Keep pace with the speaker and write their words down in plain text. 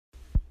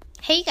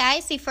Hey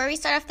guys, before we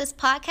start off this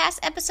podcast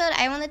episode,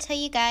 I want to tell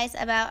you guys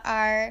about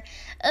our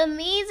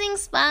amazing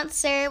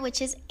sponsor,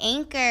 which is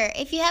Anchor.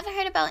 If you haven't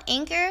heard about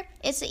Anchor,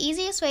 it's the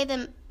easiest way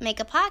to make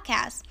a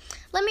podcast.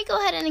 Let me go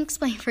ahead and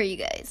explain for you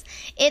guys.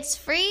 It's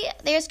free.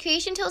 There's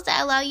creation tools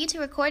that allow you to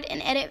record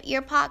and edit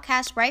your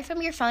podcast right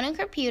from your phone and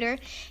computer.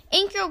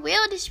 Anchor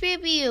will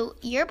distribute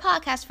your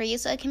podcast for you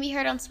so it can be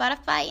heard on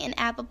Spotify and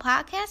Apple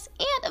Podcasts,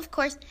 and of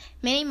course,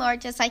 many more,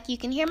 just like you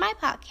can hear my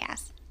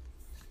podcast.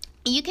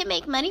 You can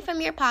make money from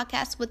your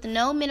podcast with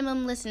no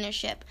minimum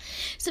listenership.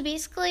 So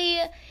basically,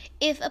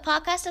 if a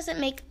podcast doesn't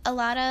make a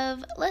lot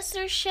of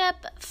listenership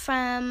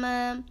from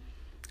a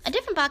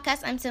different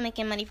podcast, I'm still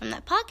making money from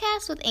that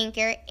podcast with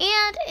Anchor.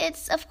 And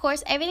it's, of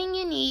course, everything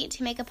you need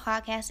to make a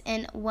podcast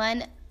in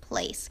one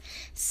place.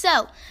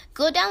 So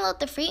go download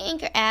the free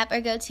Anchor app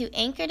or go to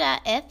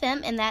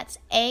anchor.fm, and that's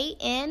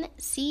ANCHOR.FM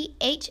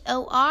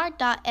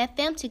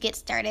to get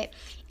started.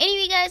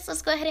 Anyway, guys,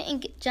 let's go ahead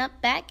and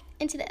jump back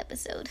into the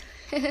episode.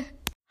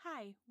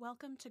 Hi,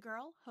 welcome to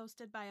Girl,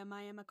 hosted by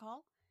Amaya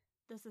McCall.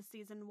 This is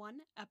Season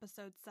 1,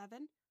 Episode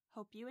 7.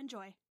 Hope you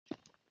enjoy.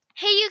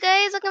 Hey, you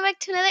guys, welcome back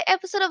to another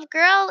episode of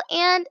Girl,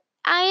 and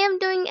I am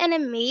doing an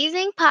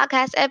amazing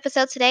podcast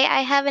episode today.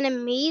 I have an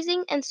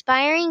amazing,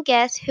 inspiring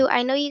guest who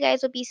I know you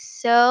guys will be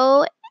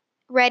so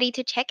ready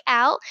to check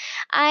out.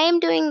 I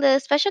am doing the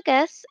special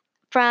guest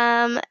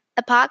from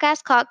a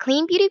podcast called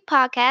Clean Beauty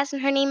Podcast,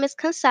 and her name is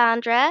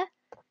Cassandra.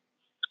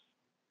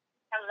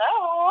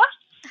 Hello.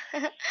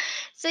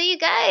 So you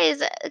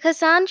guys,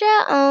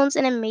 Cassandra owns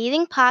an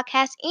amazing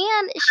podcast,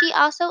 and she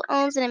also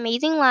owns an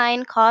amazing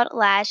line called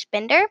Lash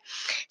Bender.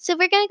 So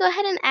we're going to go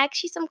ahead and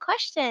ask you some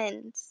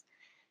questions.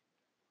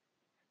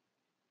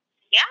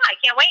 Yeah, I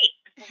can't wait.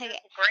 Okay. This is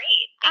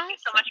great. Thank you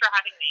so much for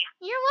having me.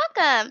 You're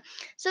welcome.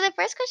 So the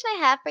first question I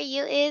have for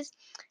you is,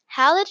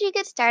 how did you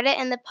get started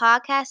in the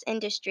podcast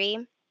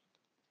industry?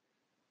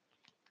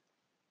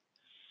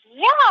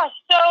 Yeah,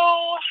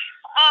 so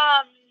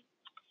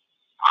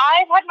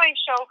I've had my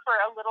show for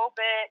a little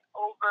bit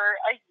over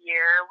a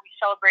year. We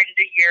celebrated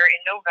a year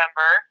in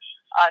November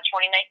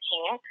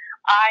 2019.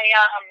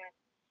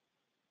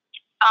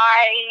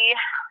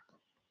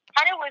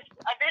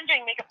 I've been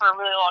doing makeup for a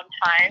really long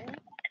time,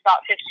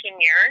 about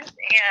 15 years,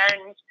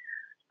 and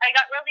I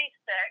got really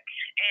sick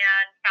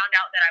and found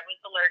out that I was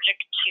allergic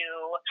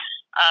to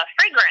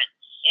fragrance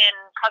in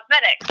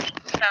cosmetics.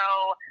 So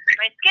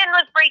my skin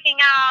was breaking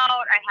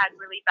out. I had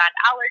really bad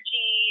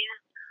allergies.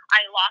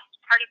 I lost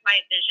part of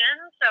my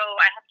vision, so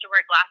I have to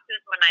wear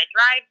glasses when I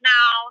drive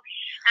now.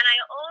 And I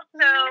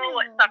also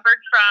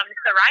suffered from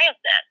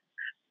psoriasis.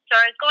 So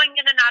I was going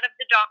in and out of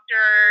the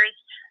doctors,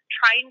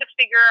 trying to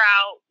figure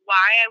out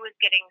why I was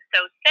getting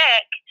so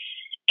sick.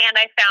 And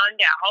I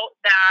found out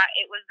that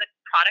it was the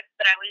products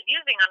that I was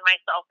using on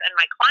myself and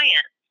my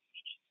clients.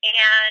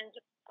 And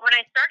when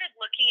I started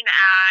looking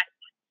at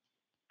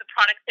the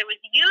products I was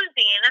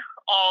using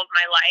all of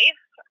my life,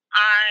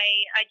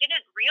 I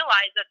didn't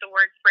realize that the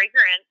word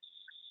fragrance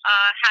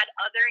had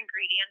other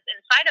ingredients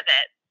inside of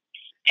it.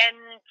 And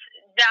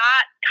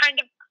that kind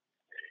of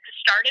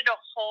started a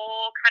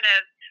whole kind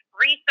of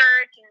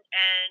research,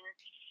 and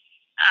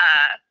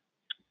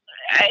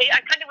I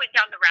kind of went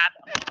down the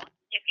rabbit hole,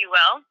 if you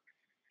will.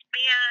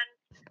 And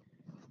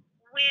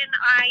when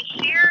I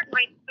shared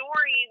my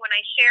story, when I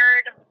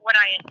shared what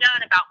I had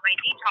done about my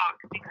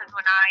detox, because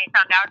when I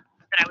found out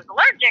that I was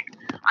allergic,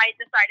 I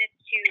decided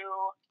to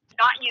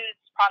not use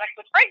products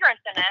with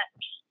fragrance in it.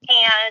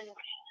 And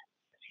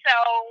so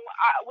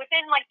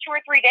within like 2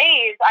 or 3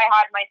 days, I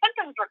had my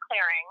symptoms were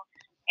clearing.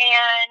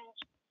 And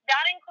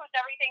that includes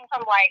everything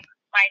from like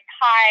my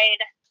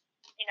Tide,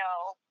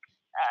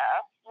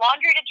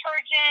 laundry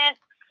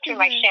detergent, to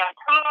my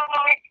shampoo,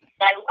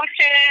 my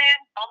lotion,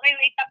 all my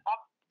makeup, all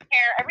my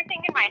hair,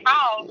 everything in my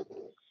house,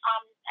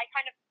 I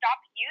kind of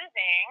stopped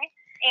using,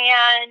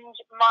 and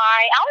my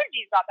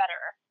allergies got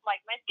better.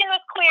 Like my skin was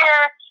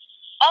clear,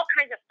 all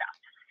kinds of stuff.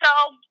 So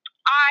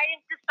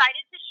I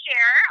decided to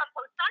share a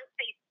post on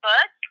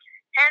Facebook,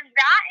 and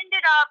that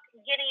ended up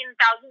getting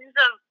thousands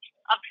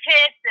of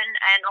hits,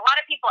 and a lot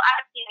of people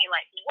asking me,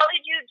 like, what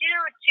did you do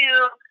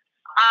to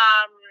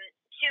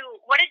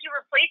what did you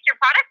replace your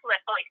product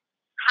with? Like,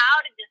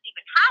 how did this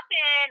even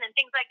happen? And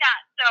things like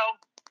that. So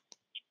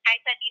I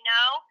said,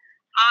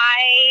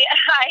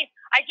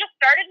 I just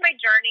started my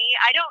journey.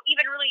 I don't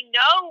even really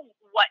know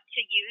what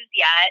to use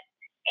yet.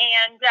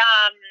 And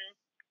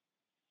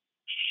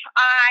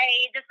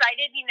I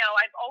decided,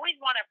 I've always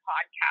wanted a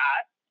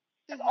podcast.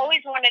 I've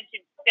always wanted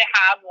to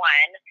have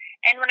one.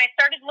 And when I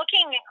started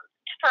looking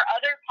for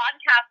other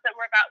podcasts that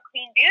were about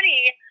clean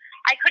beauty,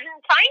 I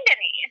couldn't find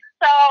any.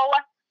 So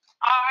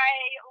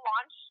I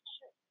launched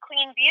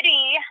Clean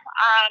Beauty,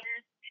 and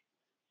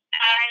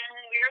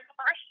we were the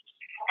first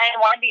and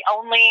one of the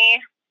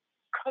only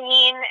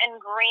clean and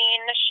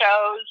green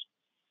shows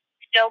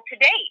still to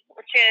date,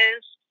 which is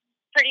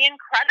pretty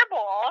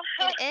incredible.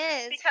 It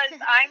is. Because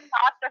I'm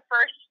not the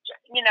first,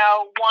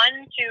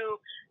 one to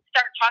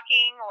start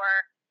talking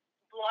or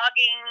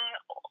blogging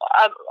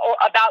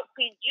about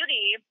clean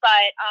beauty,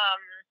 but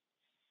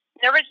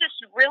there was just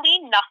really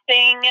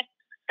nothing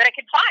that I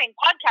could find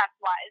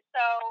podcast-wise.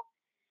 So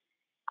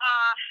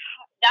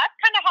that's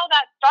kind of how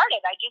that started.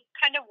 I just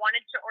kind of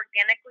wanted to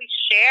organically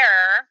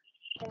share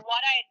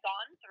what I had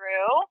gone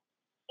through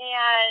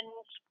and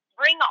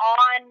bring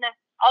on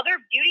other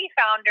beauty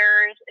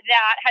founders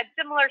that had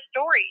similar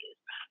stories.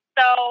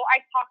 So I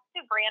talked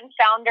to brand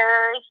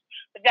founders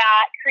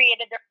that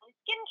created their own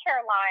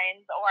skincare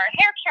lines or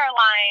hair care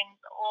lines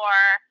or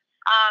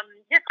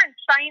different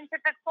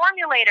scientific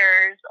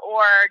formulators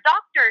or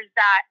doctors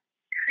that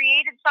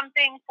created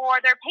something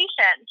for their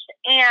patients.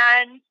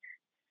 And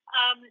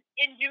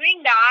in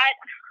doing that,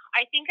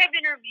 I think I've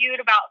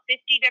interviewed about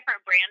 50 different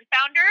brand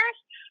founders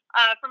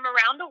from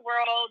around the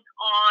world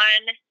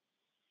on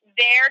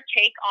their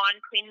take on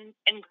clean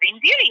and green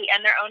beauty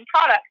and their own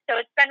products. So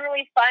it's been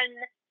really fun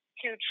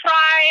to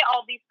try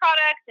all these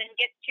products and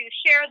get to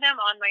share them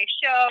on my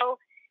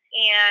show.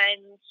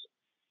 And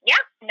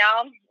yeah,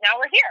 now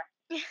we're here.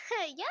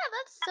 Yeah,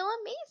 that's so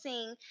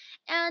amazing.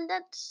 And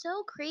that's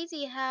so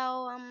crazy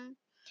how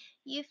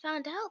you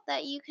found out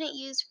that you couldn't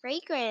use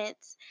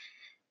fragrance.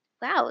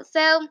 Wow.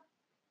 So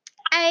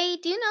I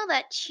do know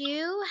that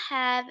you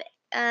have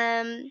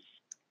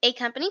a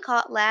company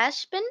called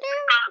Lash Binder.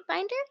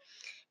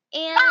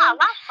 And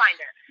Lash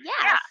Finder.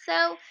 yeah,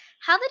 so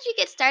how did you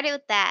get started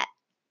with that?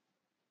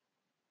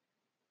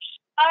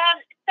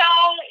 So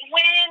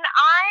when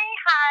I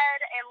had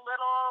a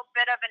little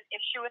bit of an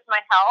issue with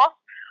my health,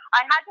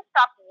 I had to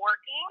stop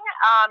working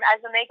as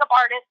a makeup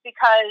artist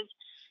because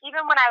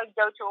even when I would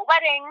go to a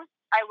wedding,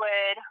 I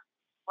would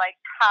like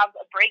have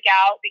a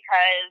breakout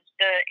because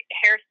the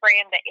hairspray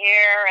in the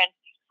air and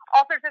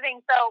all sorts of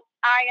things. So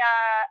I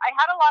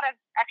had a lot of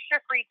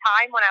extra free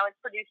time when I was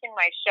producing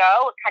my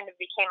show. It kind of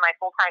became my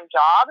full-time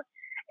job,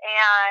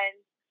 and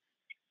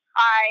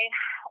I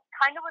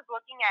kind of was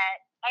looking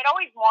at, I'd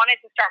always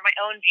wanted to start my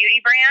own beauty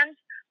brand,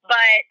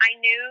 but I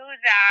knew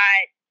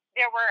that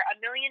there were a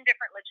million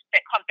different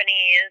lipstick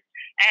companies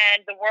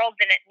and the world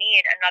didn't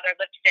need another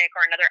lipstick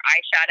or another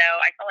eyeshadow.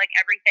 I felt like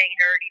everything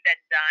had already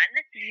been done.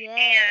 Yes.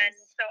 And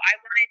so I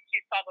wanted to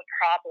solve a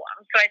problem.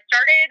 So I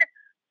started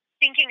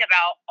thinking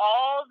about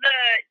all the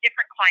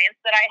different clients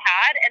that I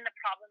had and the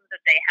problems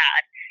that they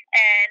had.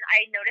 And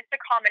I noticed a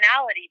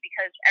commonality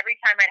because every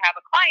time I'd have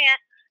a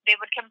client, they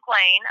would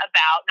complain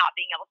about not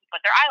being able to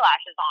put their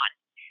eyelashes on.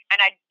 And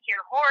I'd hear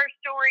horror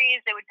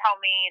stories. They would tell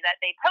me that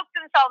they poked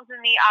themselves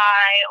in the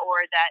eye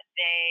or that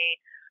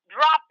they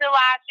dropped the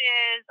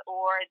lashes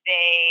or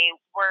they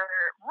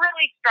were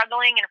really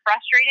struggling and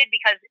frustrated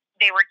because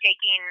they were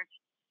taking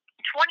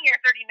 20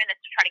 or 30 minutes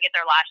to try to get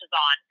their lashes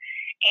on.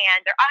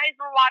 And their eyes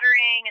were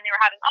watering and they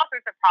were having all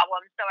sorts of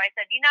problems. So I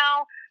said,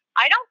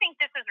 I don't think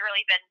this has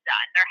really been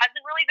done. There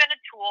hasn't really been a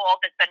tool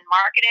that's been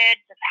marketed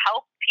to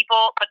help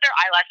people put their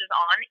eyelashes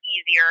on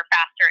easier,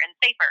 faster, and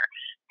safer.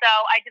 So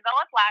I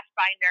developed Lash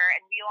Binder,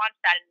 and we launched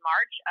that in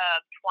March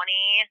of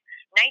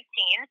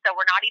 2019. So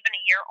we're not even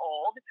a year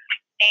old.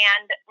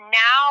 And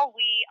now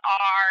we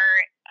are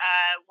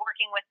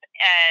working with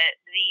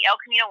the El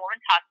Camino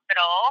Women's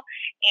Hospital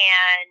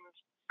and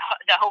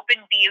the Hope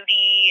and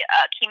Beauty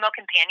Chemo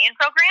Companion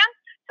Program.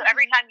 So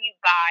every time you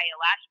buy a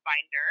lash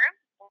binder,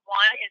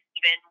 one is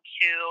given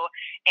to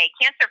a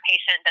cancer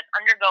patient that's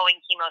undergoing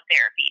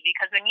chemotherapy.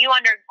 Because when you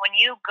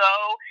go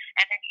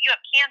and you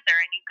have cancer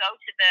and you go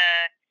to the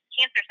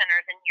cancer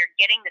centers and you're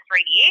getting this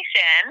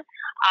radiation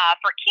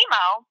for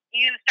chemo,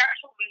 you start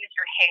to lose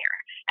your hair.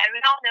 And we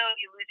all know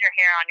you lose your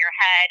hair on your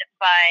head,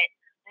 but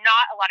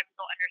not a lot of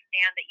people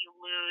understand that you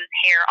lose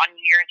hair on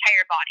your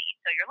entire body.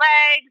 So your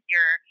legs,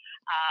 your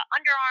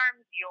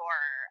underarms, your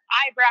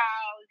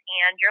eyebrows,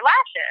 and your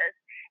lashes.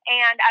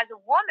 And as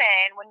a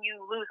woman, when you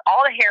lose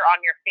all the hair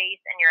on your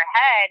face and your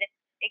head,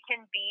 it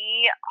can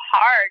be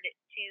hard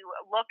to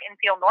look and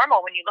feel normal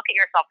when you look at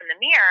yourself in the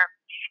mirror.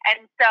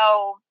 And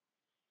so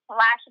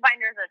Lash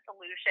Binder is a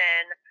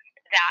solution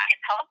that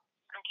has helped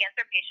some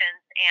cancer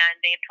patients, and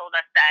they've told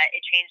us that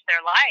it changed their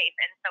life.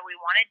 And so we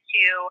wanted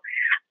to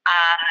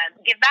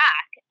give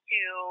back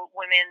to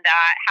women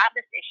that have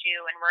this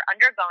issue and were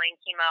undergoing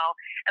chemo,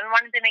 and we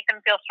wanted to make them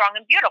feel strong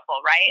and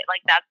beautiful, right? Like,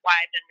 that's why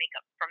I've done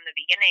makeup from the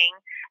beginning.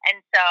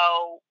 And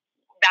so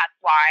that's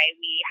why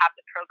we have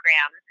the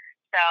program.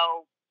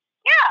 So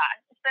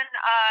yeah, it's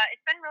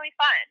been really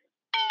fun.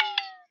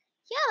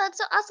 Yeah, that's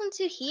so awesome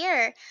to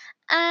hear.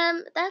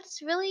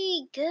 That's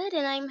really good,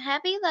 and I'm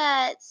happy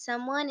that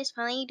someone is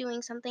finally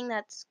doing something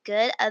that's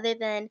good other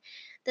than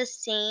the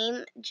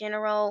same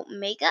general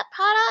makeup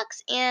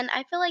products. And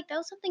I feel like that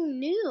was something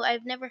new.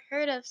 I've never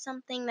heard of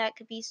something that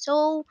could be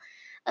so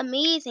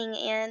amazing.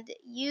 And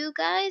you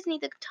guys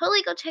need to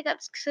totally go check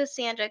out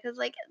Cassandra because,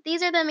 like,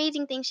 these are the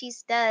amazing things she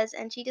does,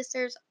 and she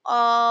deserves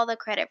all the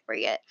credit for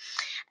it.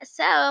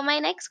 So, my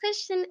next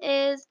question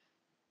is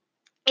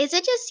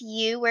it just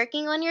you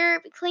working on your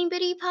Clean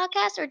Beauty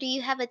podcast, or do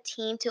you have a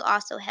team to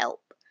also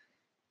help?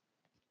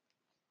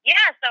 Yeah,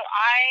 so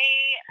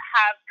I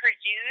have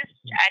produced,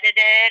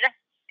 edited,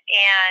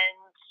 and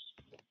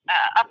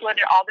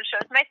uploaded all the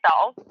shows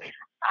myself.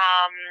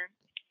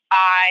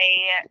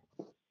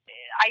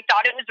 I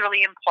thought it was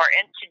really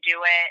important to do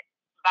it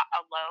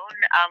alone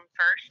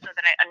first so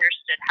that I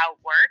understood how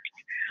it worked.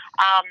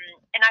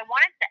 And I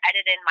wanted to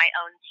edit in my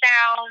own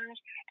sound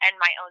and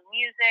my own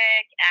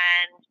music,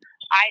 and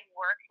I'd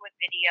worked with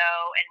video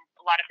and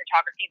a lot of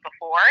photography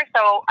before,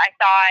 so I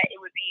thought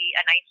it would be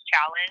a nice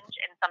challenge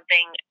and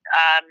something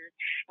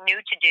new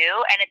to do.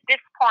 And at this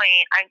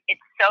point,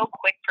 it's so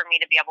quick for me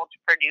to be able to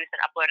produce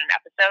and upload an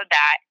episode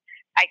that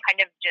I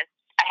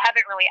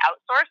haven't really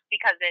outsourced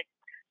because it's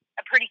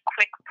a pretty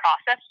quick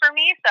process for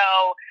me.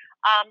 So,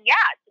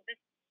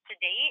 to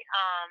date,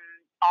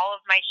 all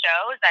of my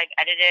shows I've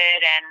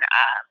edited and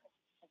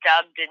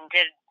dubbed and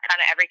did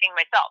kind of everything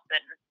myself,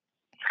 and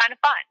it's kind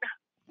of fun.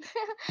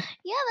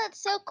 Yeah,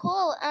 that's so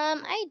cool.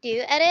 I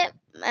do edit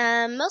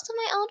most of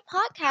my own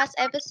podcast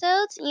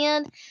episodes,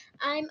 and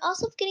I'm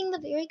also getting the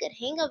very good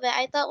hang of it.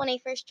 I thought when I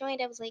first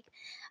joined, I was like,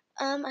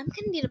 I'm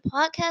gonna need a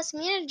podcast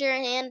manager,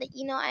 and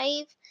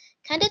I've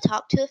kind of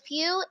talked to a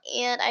few,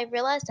 and I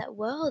realized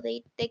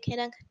that they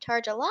can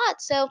charge a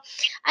lot. So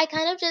I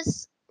kind of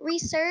just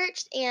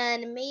researched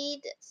and made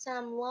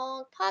some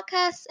long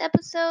podcast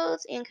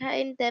episodes and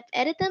kind of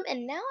edit them,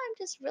 and now I'm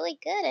just really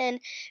good and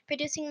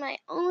producing my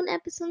own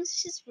episodes.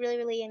 It's just really,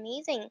 really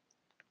amazing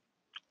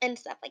and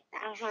stuff like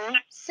that. Mm-hmm.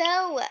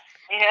 So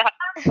Yeah.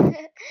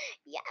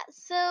 yeah,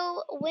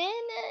 so when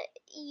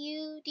do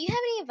you have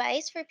any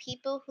advice for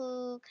people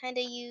who kind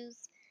of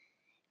use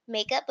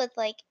makeup with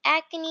like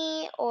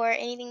acne or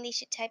anything they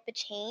should type of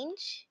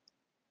change?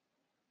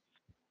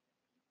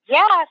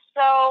 Yeah,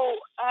 so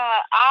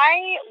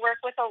I work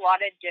with a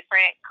lot of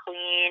different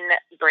clean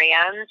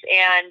brands,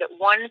 and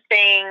one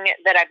thing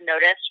that I've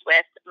noticed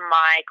with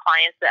my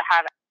clients that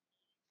have,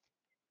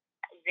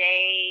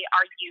 they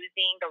are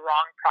using the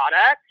wrong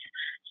product.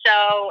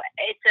 So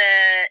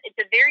it's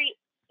a very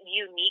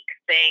unique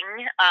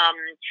thing,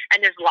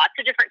 and there's lots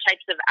of different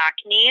types of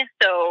acne.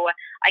 So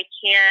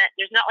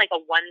there's not like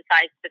a one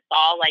size fits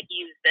all, like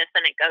use this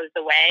and it goes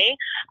away.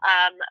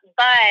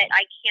 But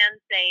I can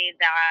say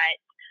that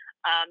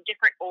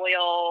different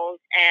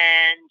oils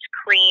and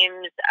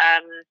creams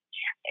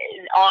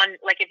on,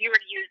 like, if you were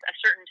to use a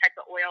certain type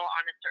of oil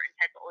on a certain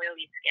type of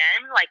oily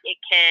skin, like, it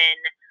can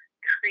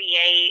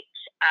create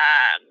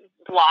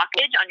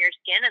blockage on your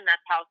skin, and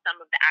that's how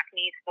some of the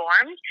acne is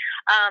formed.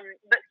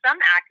 But some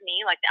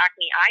acne, like the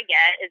acne I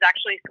get, is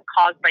actually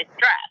caused by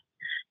stress.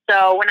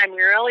 So when I'm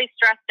really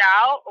stressed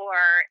out,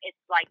 or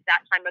it's like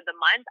that time of the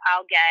month,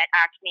 I'll get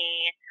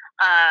acne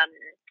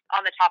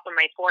on the top of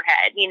my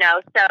forehead,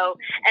 So,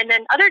 and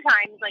then other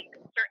times, like,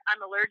 I'm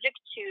allergic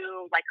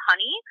to like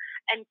honey,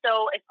 and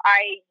so if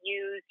I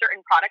use certain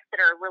products that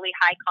are really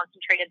high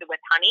concentrated with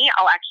honey,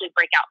 I'll actually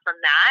break out from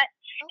that.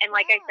 And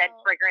like I said,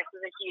 fragrance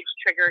is a huge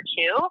trigger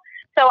too.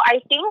 So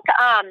I think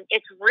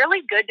it's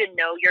really good to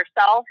know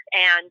yourself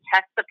and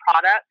test the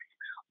products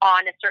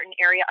on a certain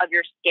area of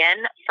your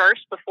skin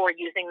first before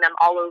using them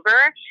all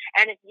over.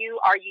 And if you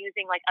are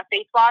using like a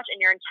face wash and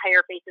your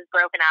entire face is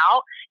broken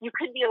out, you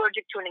could be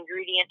allergic to an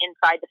ingredient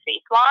inside the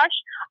face wash.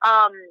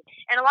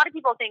 And a lot of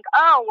people think,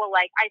 oh, well,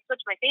 like, I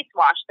switched my face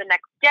wash the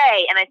next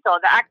day and I still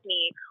have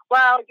acne.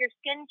 Well, your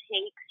skin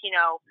takes,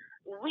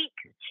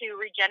 weeks to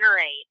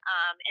regenerate.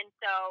 And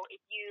so if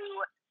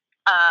you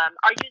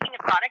are using a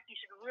product, you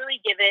should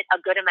really give it a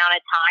good amount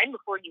of time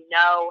before you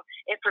know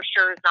it for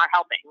sure is not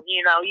helping.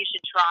 You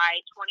should try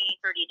 20,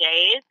 30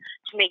 days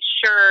to make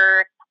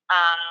sure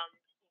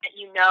that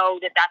you know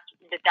that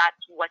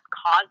that's what's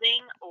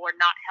causing or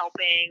not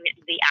helping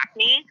the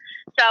acne.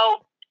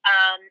 So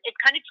it's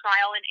kind of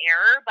trial and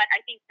error, but I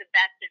think the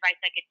best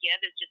advice I could give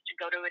is just to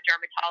go to a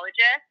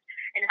dermatologist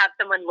and have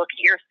someone look at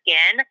your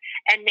skin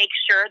and make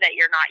sure that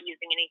you're not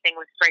using anything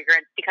with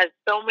fragrance, because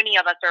so many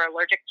of us are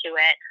allergic to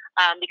it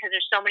because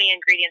there's so many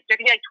ingredients. There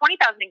can be like 20,000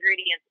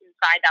 ingredients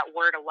inside that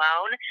word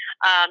alone.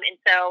 And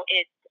so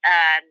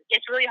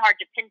it's really hard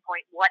to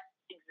pinpoint what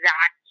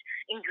exact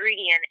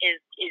ingredient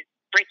is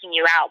breaking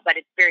you out, but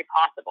it's very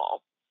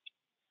possible.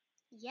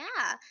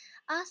 Yeah,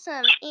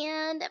 awesome.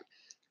 And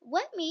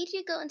what made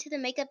you go into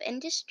the makeup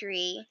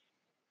industry?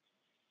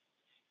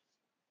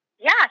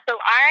 Yeah, so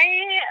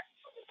I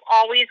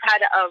always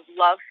had a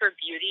love for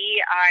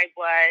beauty. I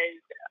was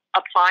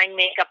applying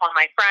makeup on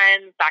my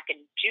friends back in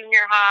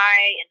junior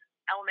high and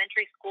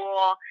elementary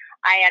school.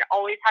 I had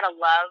always had a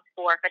love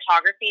for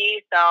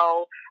photography,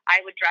 so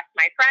I would dress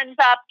my friends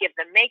up, give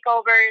them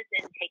makeovers,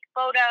 and take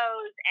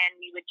photos, and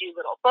we would do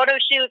little photo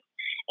shoots.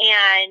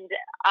 And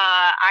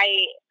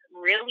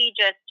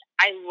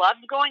I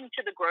loved going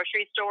to the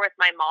grocery store with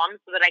my mom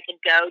so that I could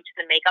go to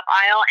the makeup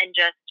aisle and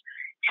just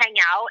hang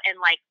out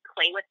and like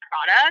play with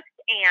products.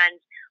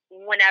 And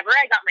whenever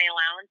I got my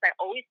allowance, I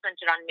always spent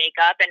it on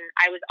makeup, and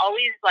I was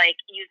always like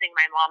using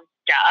my mom's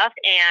stuff.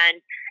 And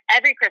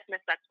every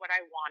Christmas, that's what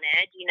I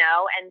wanted,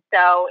 And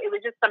so it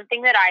was just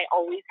something that I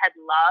always had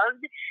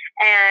loved.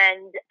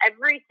 And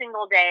every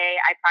single day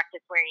I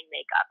practiced wearing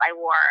makeup. I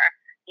wore,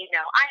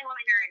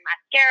 eyeliner and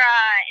mascara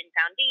and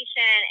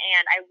foundation,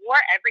 and I wore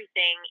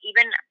everything,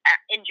 even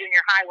in junior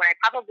high when I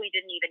probably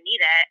didn't even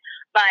need it,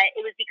 but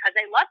it was because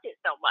I loved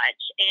it so much.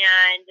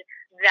 And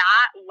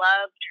that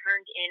love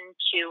turned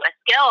into a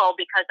skill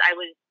because I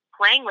was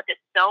playing with it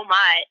so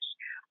much.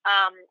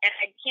 And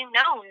I became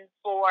known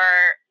for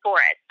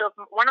it. So if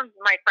one of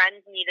my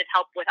friends needed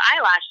help with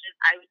eyelashes,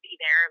 I would be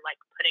there, like,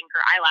 putting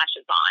her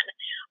eyelashes on.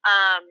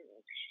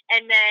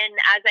 And then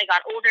as I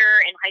got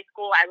older in high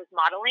school, I was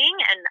modeling.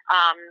 And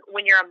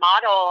when you're a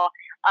model,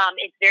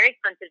 it's very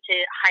expensive to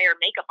hire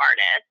makeup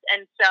artists.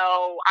 And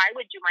so I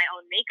would do my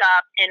own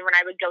makeup. And when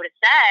I would go to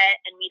set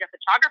and meet a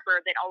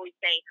photographer, they'd always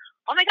say,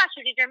 "Oh my gosh,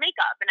 who did your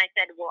makeup?" And I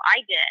said, "Well,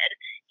 I did."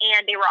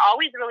 And they were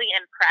always really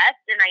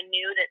impressed. And I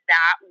knew that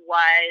that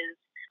was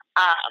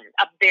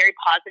a very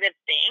positive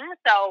thing.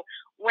 So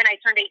when I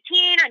turned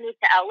 18, I moved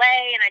to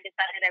LA and I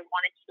decided I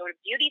wanted to go to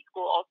beauty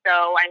school.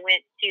 So I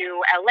went to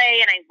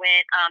LA and I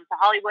went to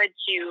Hollywood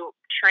to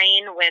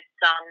train with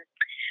some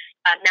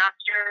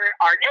master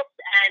artists.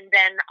 And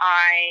then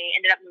I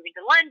ended up moving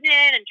to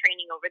London and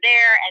training over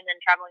there and then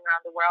traveling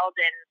around the world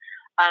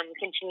and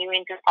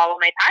continuing to follow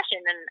my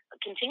passion and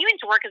continuing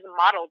to work as a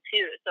model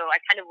too. So I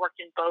kind of worked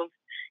in both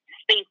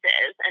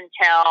spaces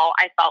until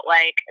I felt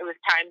like it was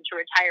time to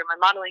retire my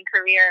modeling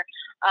career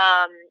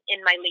in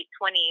my late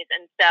 20s.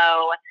 And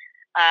so,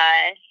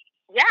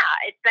 yeah,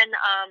 it's been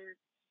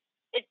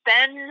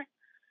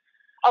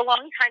a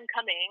long time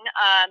coming.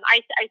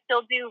 I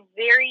still do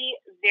very,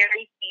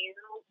 very few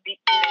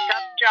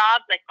makeup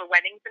jobs, like for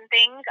weddings and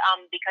things,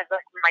 because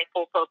like my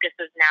full focus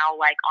is now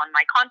like on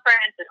my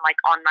conference and like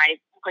on my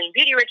clean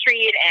beauty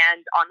retreat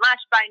and on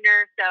lash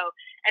binder. So,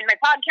 and my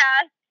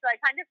podcast. So I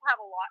kind of have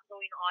a lot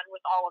going on with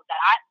all of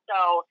that.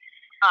 So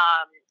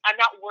I'm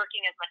not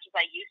working as much as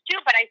I used to,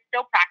 but I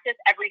still practice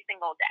every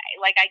single day.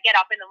 Like I get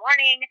up in the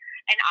morning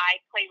and I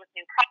play with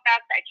new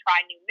products. I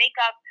try new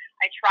makeup.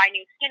 I try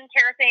new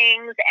skincare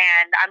things,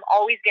 and I'm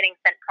always getting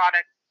sent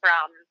products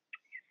from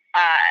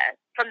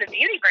the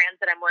beauty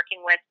brands that I'm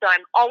working with. So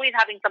I'm always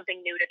having something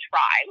new to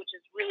try, which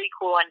is really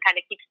cool and kind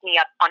of keeps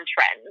me up on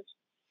trends.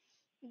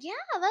 Yeah,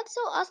 that's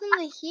so awesome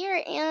to hear.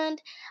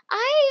 And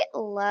I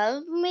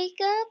love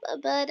makeup,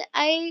 but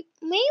I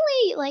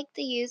mainly like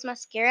to use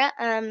mascara.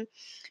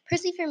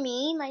 Personally for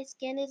me, my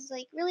skin is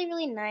like really,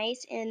 really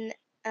nice and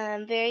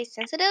very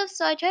sensitive,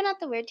 so I try not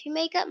to wear too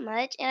makeup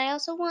much. And I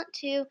also want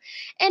to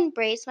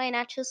embrace my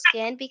natural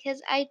skin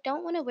because I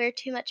don't want to wear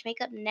too much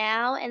makeup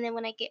now, and then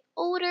when I get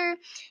older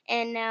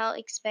and now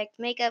expect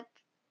makeup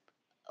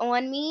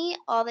on me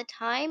all the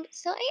time.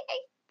 So I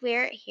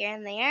wear it here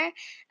and there,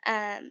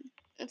 and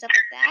stuff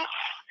like that.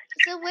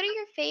 So, what are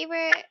your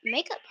favorite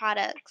makeup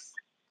products?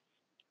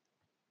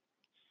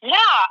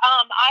 Yeah,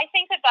 I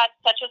think that that's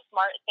such a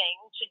smart thing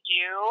to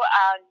do.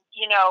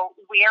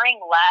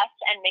 Wearing less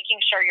and making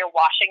sure you're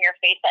washing your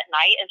face at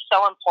night is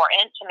so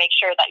important to make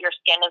sure that your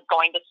skin is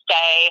going to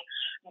stay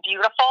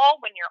beautiful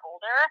when you're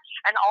older.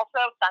 And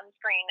also,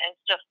 sunscreen is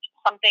just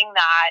something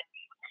that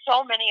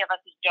so many of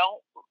us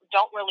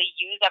don't really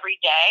use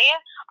every day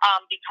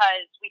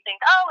because we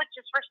think, oh, it's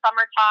just for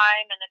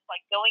summertime and it's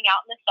like going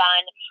out in the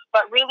sun,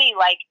 but really,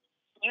 like,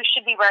 you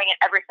should be wearing it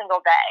every single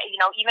day,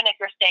 even if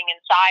you're staying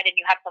inside and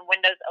you have some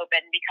windows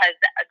open, because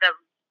the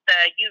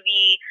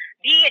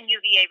UVB and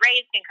UVA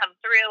rays can come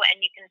through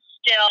and you can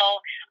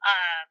still,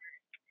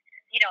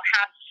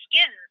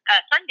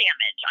 have sun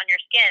damage on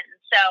your skin.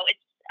 So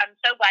I'm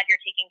so glad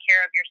you're taking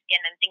care of your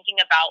skin and thinking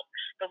about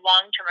the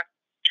long-term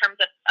terms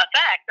of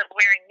effects of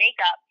wearing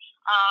makeup.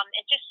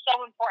 It's just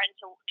so important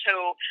to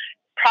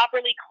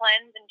properly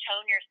cleanse and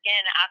tone your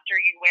skin after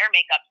you wear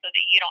makeup so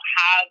that you don't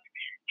have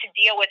to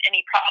deal with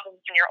any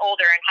problems when you're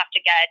older and have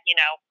to get,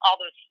 all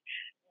those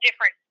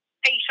different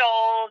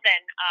facials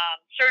and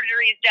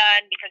surgeries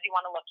done because you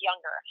want to look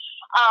younger.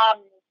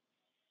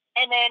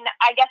 And then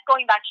I guess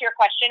going back to your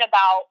question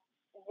about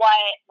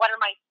what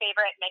are my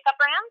favorite makeup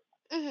brands?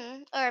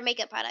 Or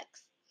makeup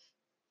products.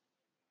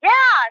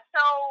 Yeah.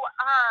 So,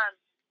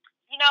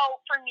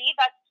 for me,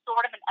 that's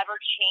sort of an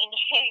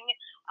ever-changing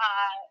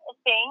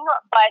thing.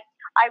 But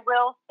I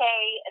will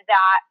say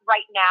that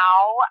right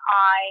now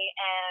I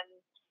am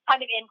kind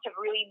of into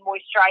really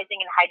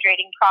moisturizing and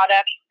hydrating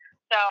products.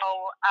 So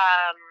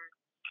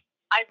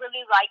I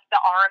really like the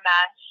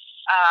RMS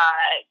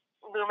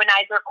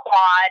Luminizer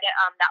Quad.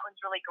 That one's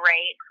really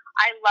great.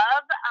 I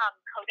love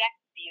Codex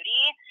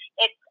Beauty.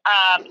 It's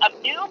a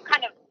new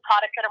kind of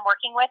product that I'm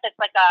working with. It's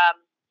like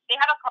they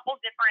have a couple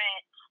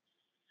different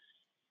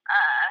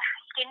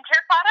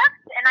skincare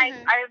products, and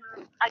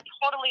I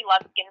totally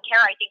love skincare.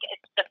 I think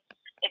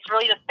it's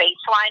really the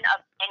baseline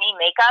of any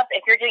makeup.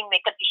 If you're doing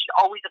makeup, you should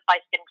always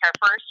apply skincare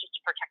first, just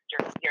to protect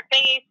your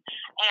face,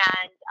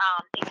 and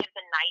it gives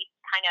a nice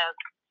kind of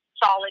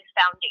solid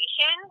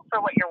foundation for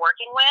what you're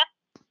working with.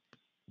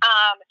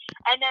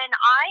 And then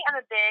I am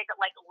a big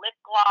lip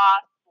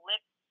gloss,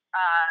 lip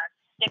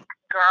stick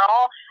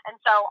girl, and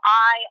so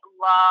I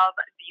love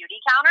Beauty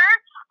Counter.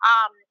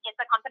 It's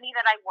a company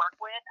that I work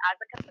with as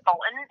a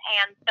consultant,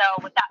 and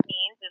so what that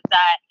means is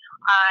that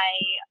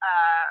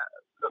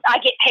I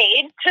get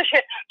paid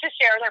to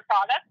share their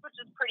products, which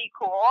is pretty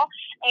cool,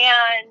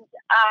 and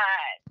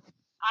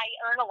I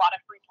earn a lot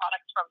of free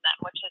products from them,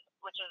 which is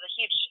a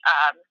huge.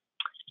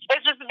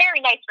 It's just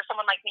very nice for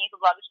someone like me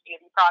who loves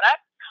beauty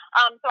products.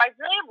 So I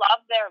really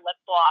love their lip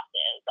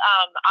glosses.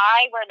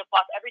 I wear lip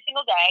gloss every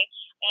single day,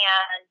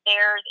 and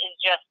theirs is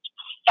just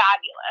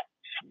fabulous.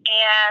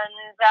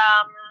 And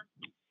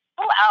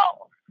who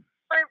else?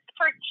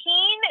 For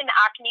teen and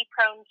acne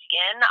prone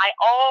skin, I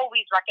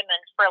always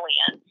recommend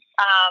Brilliance.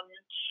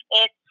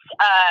 It's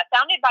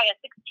founded by a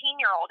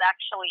 16-year-old,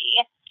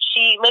 actually.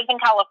 She lives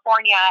in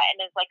California and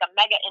is like a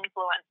mega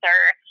influencer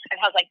and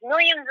has like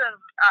millions of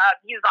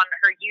views on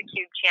her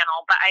YouTube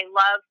channel. But I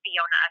love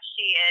Fiona.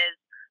 She is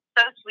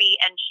so sweet,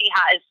 and she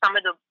has some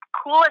of the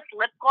coolest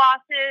lip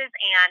glosses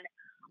and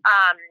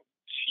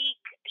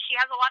cheek. She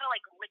has a lot of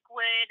like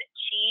liquid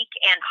cheek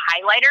and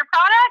highlighter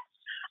products.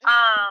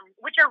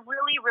 Which are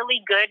really, really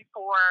good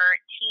for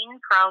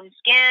teen prone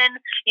skin.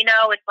 You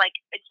know, it's like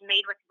it's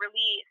made with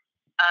really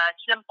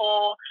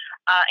simple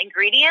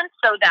ingredients,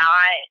 so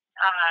that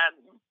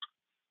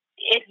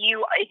if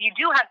you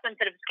do have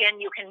sensitive skin,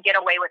 you can get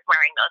away with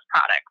wearing those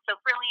products. So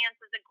Brilliance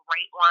is a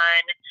great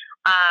one.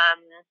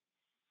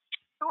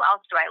 Who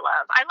else do I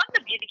love? I love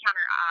the Beauty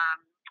Counter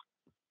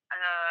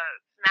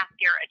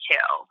mascara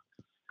too.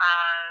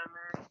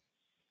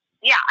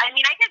 Yeah, I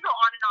mean, I could go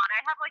on and on.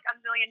 I have like a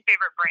million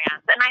favorite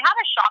brands. And I have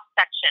a shop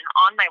section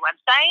on my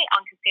website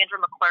on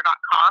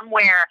CassandraMcClure.com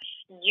where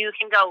you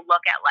can go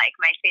look at like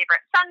my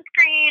favorite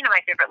sunscreen and my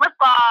favorite lip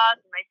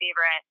gloss and my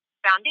favorite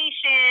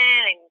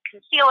foundation and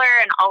concealer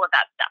and all of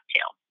that stuff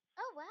too.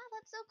 Oh wow,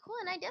 that's so cool.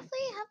 And I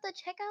definitely have to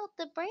check out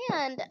the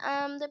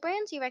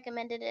brands you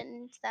recommended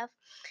and stuff.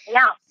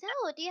 Yeah. So,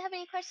 do you have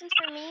any questions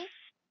for me?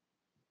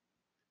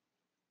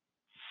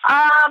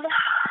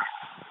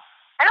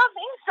 I don't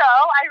think so.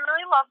 I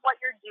really love what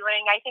you're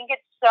doing. I think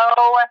it's so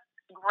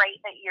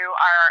great that you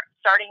are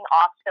starting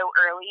off so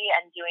early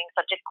and doing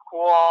such a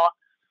cool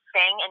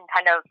thing. And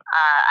kind of,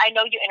 I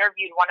know you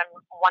interviewed one of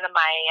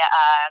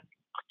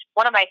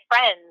my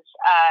friends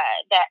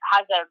that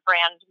has a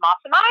brand,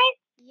 Masamai.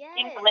 Yes,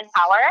 Lynn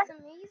Power. she's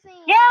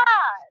amazing.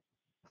 Yeah.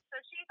 So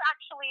she's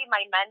actually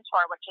my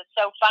mentor, which is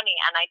so funny.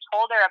 And I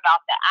told her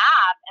about the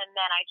app, and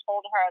then I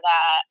told her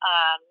that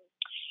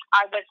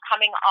I was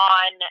coming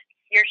on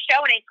your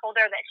show, and I told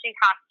her that she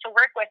has to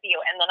work with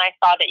you. And then I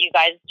saw that you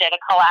guys did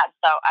a collab,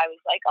 so I was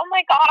like, oh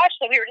my gosh!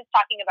 So we were just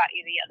talking about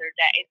you the other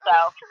day.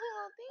 So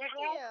thank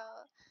you.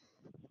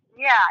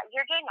 Yeah,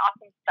 you're doing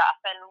awesome stuff,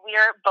 and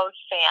we're both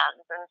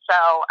fans. And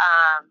so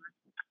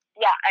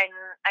yeah,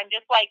 I'm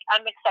just like,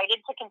 I'm excited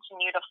to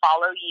continue to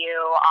follow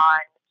you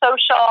on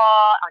social,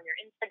 on your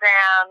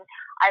Instagram.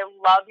 I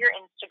love your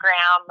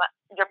Instagram,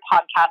 your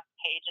podcast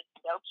page.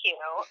 It's so cute.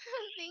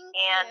 Thank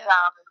and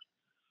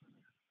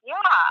you.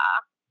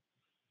 Yeah.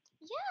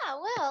 Yeah,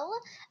 well,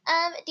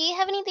 do you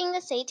have anything to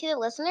say to the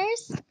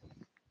listeners?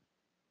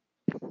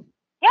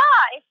 Yeah,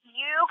 if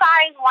you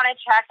guys want to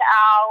check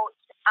out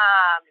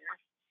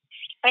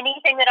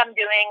anything that I'm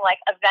doing,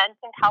 like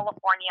events in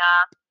California,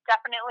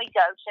 definitely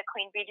go to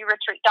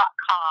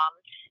queenbeautyretreat.com.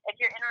 If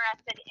you're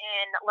interested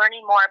in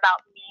learning more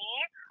about me,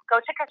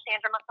 go to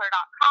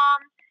CassandraMcClure.com.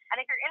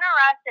 And if you're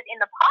interested in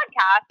the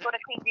podcast, go to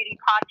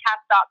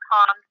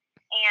queenbeautypodcast.com.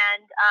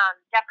 And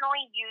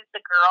definitely use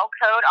the girl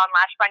code on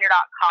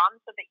lashfinder.com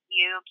so that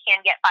you can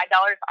get $5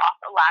 off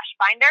a lash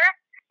finder,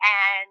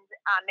 and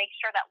make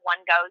sure that one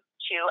goes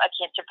to a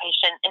cancer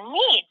patient in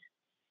need.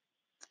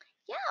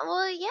 Yeah,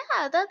 well,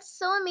 yeah, that's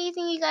so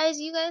amazing, you guys.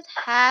 You guys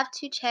have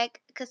to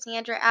check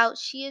Cassandra out.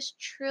 She is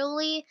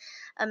truly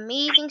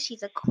amazing.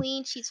 She's a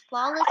queen. She's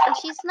flawless, and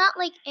she's not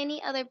like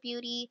any other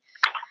beauty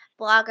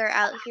blogger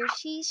out here.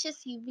 She's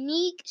just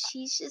unique.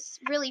 She's just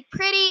really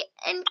pretty,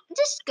 and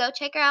just go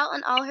check her out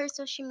on all her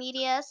social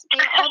medias.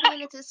 They'll all be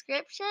in the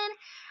description.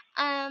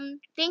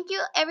 Thank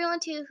you everyone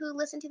who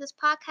listened to this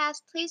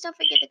podcast. Please don't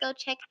forget to go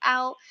check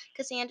out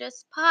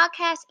Cassandra's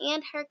podcast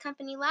and her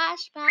company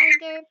Lash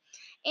Finder.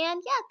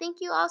 And yeah, thank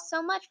you all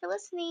so much for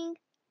listening.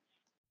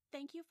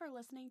 Thank you for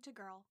listening to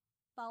Girl.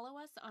 Follow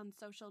us on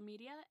social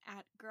media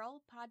at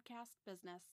Girl Podcast Business.